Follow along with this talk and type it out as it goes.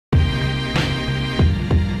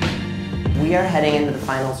we are heading into the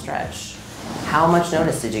final stretch. How much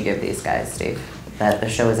notice did you give these guys, Steve, that the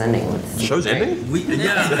show is ending? The show's ending?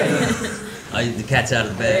 The cat's out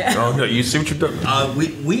of the bag. Oh no, you see what you've done?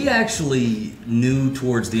 We actually knew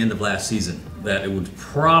towards the end of last season that it was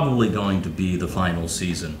probably going to be the final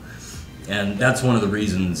season. And that's one of the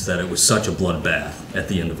reasons that it was such a bloodbath at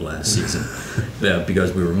the end of last season.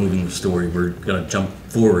 Because we were moving the story, we're going to jump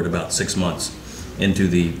forward about 6 months into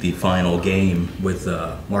the final game with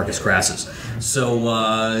Marcus Crassus. So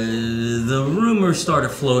the rumors started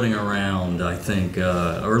floating around, I think,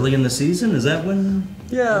 early in the season. Is that when?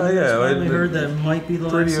 Yeah. I heard that it might be the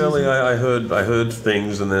last pretty early. season? I heard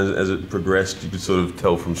things, and as it progressed, you could sort of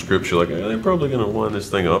tell from scripture, like they're probably going to wind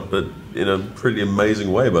this thing up, but in a pretty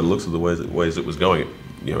amazing way. By the looks of the ways it was going,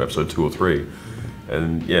 episode 2 or 3.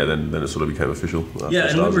 And yeah, then it sort of became official. Yeah,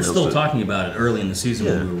 and we were still talking about it early in the season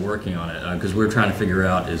when we were working on it, because we were trying to figure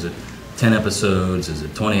out, is it 10 episodes, is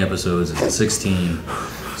it 20 episodes, is it 16?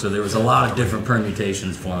 So there was a lot of different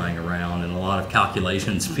permutations flying around and a lot of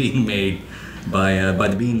calculations being made by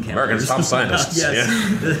the bean counters. America's top scientists. Yes.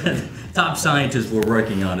 Yeah. Top scientists were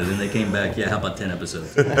working on it, and they came back, how about 10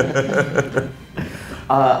 episodes?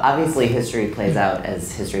 Obviously, history plays out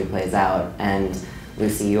as history plays out, and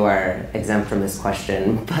Lucy, you are exempt from this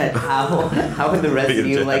question, but how would the rest of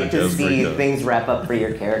you like to see things wrap up for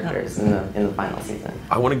your characters in the final season?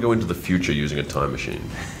 I want to go into the future using a time machine.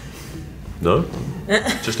 No?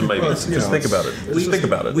 Just to maybe, just think about it. Just think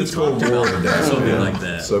about it. We talked about something like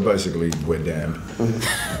that. So basically, we're damned.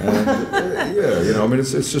 I mean,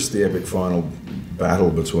 it's just the epic final battle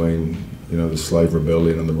between, the slave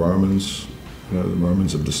rebellion and the Romans. The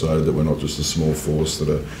Romans have decided that we're not just a small force that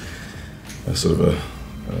are a sort of a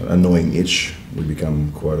annoying itch. We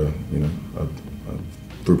become quite a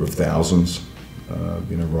group of thousands,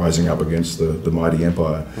 rising up against the mighty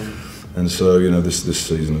empire. And so this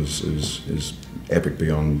season is epic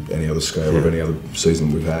beyond any other scale of any other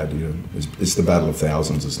season we've had. It's the battle of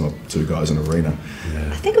thousands. It's not two guys in an arena.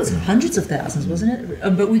 I think it was hundreds of thousands, wasn't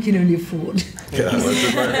it? But we can only afford.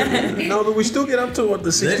 No, but we still get up to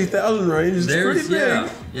the 60,000 range. It's pretty big.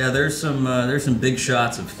 Yeah, there's some big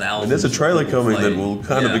shots of thousands. And there's a trailer coming that will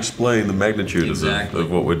kind of explain the magnitude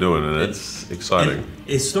of what we're doing, and it's exciting. And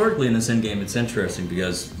historically, in this endgame, it's interesting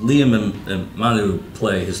because Liam and Manu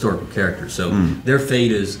play historical characters, so their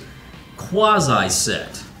fate is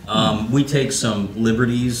quasi-set. We take some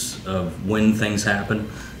liberties of when things happen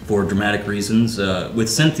for dramatic reasons. With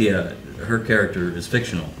Cynthia, her character is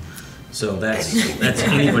fictional. So that's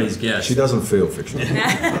anybody's guess. She doesn't feel fictional.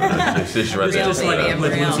 She's right there. Just like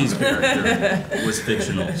with Lucy's character was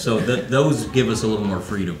fictional. So those give us a little more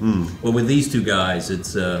freedom. But with these two guys,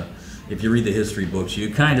 it's if you read the history books,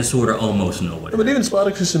 you kind of sort of almost know what. But even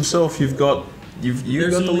Spartacus himself, you've got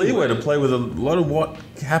the leeway to play with a lot of what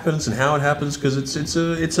happens and how it happens, because it's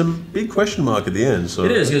a big question mark at the end. So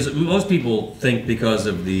it is, because most people think because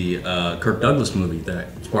of the Kirk Douglas movie that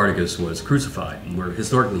Spartacus was crucified, where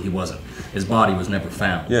historically he wasn't. His body was never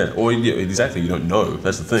found. Yeah, or exactly, you don't know.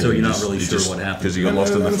 That's the thing. So you're not really sure what happened because you got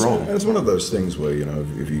lost in the throng. And it's one of those things where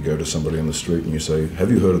if you go to somebody on the street and you say, "Have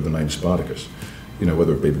you heard of the name Spartacus?"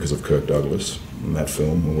 Whether it be because of Kirk Douglas in that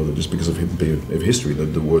film, or whether just because of history,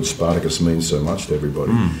 the word Spartacus means so much to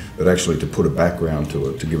everybody that actually to put a background to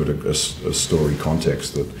it, to give it a story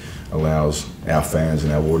context that allows our fans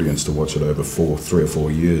and our audience to watch it over 3 or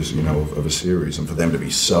 4 years, of a series, and for them to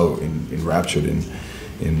be so enraptured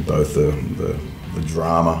in both the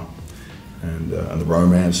drama and the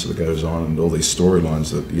romance that goes on, and all these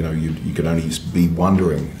storylines that you could only be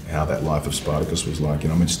wondering how that life of Spartacus was like.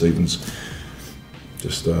 Stephen's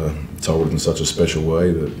just told it in such a special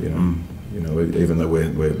way that even though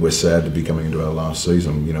we're sad to be coming into our last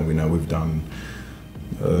season, we know we've done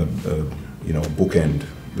a bookend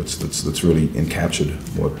that's really encaptured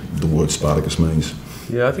what the word Spartacus means.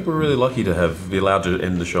 Yeah, I think we're really lucky to be allowed to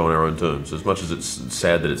end the show on our own terms. As much as it's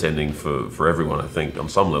sad that it's ending for everyone, I think on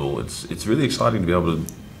some level it's really exciting to be able to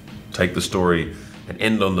take the story and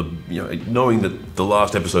end on knowing that the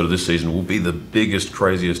last episode of this season will be the biggest,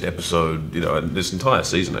 craziest episode. This entire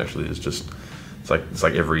season actually is just it's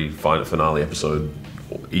like every finale episode.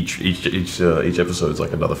 Each episode is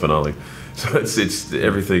like another finale. So it's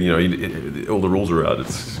everything. All the rules are out.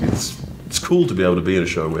 It's cool to be able to be in a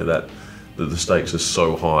show where the stakes are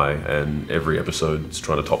so high, and every episode is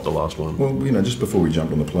trying to top the last one. Well, just before we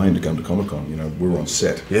jumped on the plane to come to Comic-Con, we were on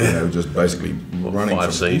set. Yeah. Just basically running.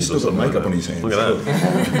 5 scenes. He's still got makeup on his hands. Look at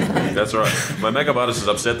that. That's right. My makeup artist is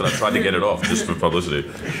upset that I tried to get it off just for publicity.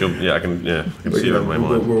 I can see it in my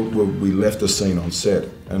mind. We left a scene on set,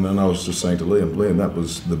 And then I was just saying to Liam, that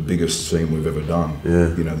was the biggest scene we've ever done.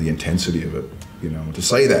 Yeah. You know, the intensity of it. You know, to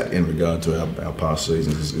say that in regard to our past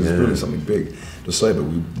seasons is really something big to say. But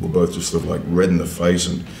we were both just sort of like red in the face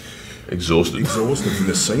and exhausted from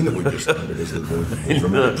the scene that we just done, because the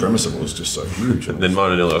dramatic premise of it was just so huge. And then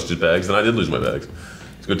mine and Neil lost his bags, and I did lose my bags.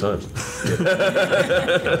 It's good times.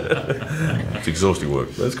 It's exhausting work.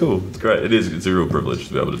 That's cool. It's great. It is. It's a real privilege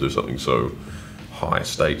to be able to do something so high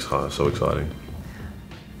stakes, so exciting.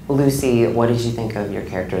 Lucy, what did you think of your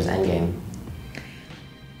character's endgame?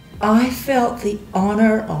 I felt the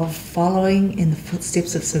honour of following in the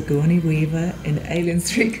footsteps of Sigourney Weaver in Alien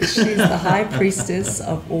 3, because she's the high priestess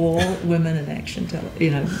of all women in action,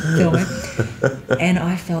 filming. And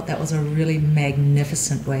I felt that was a really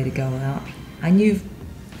magnificent way to go out. I knew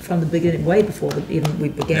from the beginning, way before even we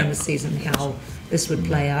began the season, how this would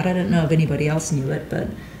play out. I don't know if anybody else knew it, but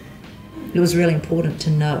it was really important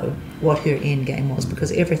to know what her end game was,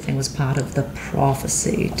 because everything was part of the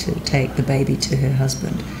prophecy to take the baby to her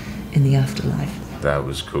husband in the afterlife. That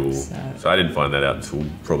was cool. So I didn't find that out until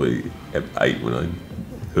probably at 8 when I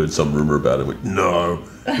heard some rumor about it. I went, no,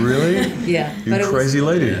 really? Yeah. You crazy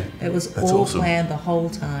lady. It was That's all awesome. planned the whole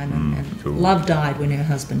time, and cool. Love died when her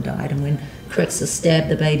husband died, and when Crixus stabbed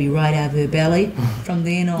the baby right out of her belly, from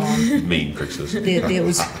then on, Mean Crixus. there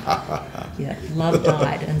was, Love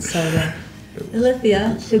died, and so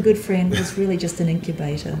Alethea, her good friend, was really just an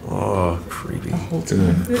incubator Oh, creepy. the whole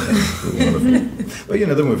time. Wonderful. But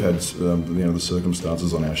then we've had the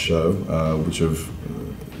circumstances on our show, which have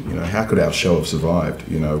how could our show have survived?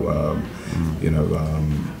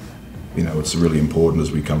 It's really important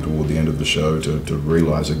as we come toward the end of the show to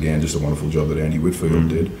realise again just the wonderful job that Andy Whitfield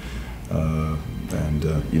did,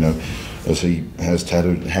 as he has had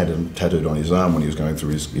him tattooed on his arm when he was going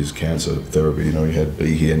through his cancer therapy. He had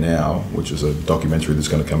Be Here Now, which is a documentary that's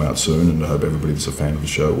going to come out soon, and I hope everybody that's a fan of the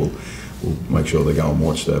show will make sure they go and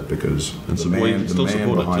watch that, because the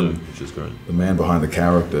man behind the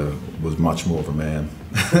character was much more of a man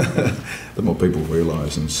than what people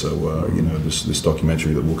realise. And so, this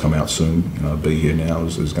documentary that will come out soon, Be Here Now,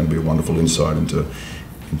 is going to be a wonderful insight into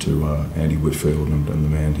Andy Whitfield and the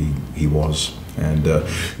man he was. And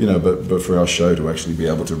but for our show to actually be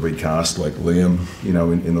able to recast like Liam,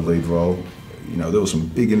 in the lead role, there were some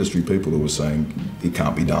big industry people who were saying it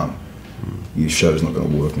can't be done. Your show's not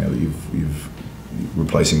going to work now that you've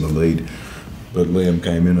replacing the lead. But Liam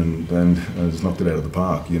came in and has knocked it out of the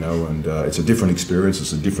park, and it's a different experience,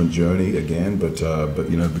 it's a different journey again, but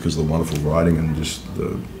because of the wonderful writing and just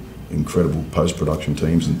the incredible post-production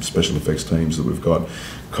teams and special effects teams that we've got,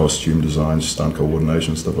 costume design, stunt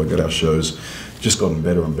coordination, stuff like that, our show's just gotten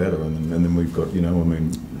better and better. And then we've got,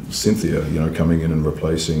 Cynthia, coming in and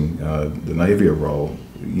replacing the Navia role,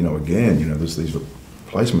 again, there's these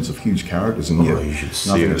replacements of huge characters, and yet you should see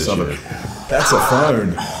nothing it is this year. That's a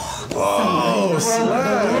phone. Oh,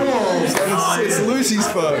 slap! It's Lucy's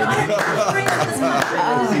phone.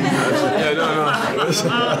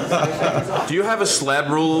 Do you have a slab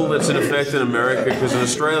rule that's in effect in America? Because in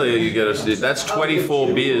Australia, you get that's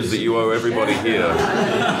 24 beers that you owe everybody here.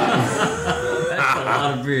 That's a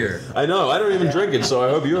lot of beer. I know. I don't even drink it, so I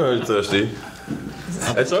hope you're thirsty.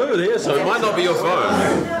 It's over there, so it might not be your phone.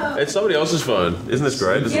 It's somebody else's phone. Isn't this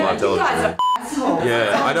great? This is live television.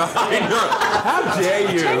 Yeah, I know. How dare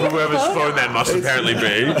you, whoever's phone that must apparently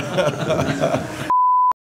be.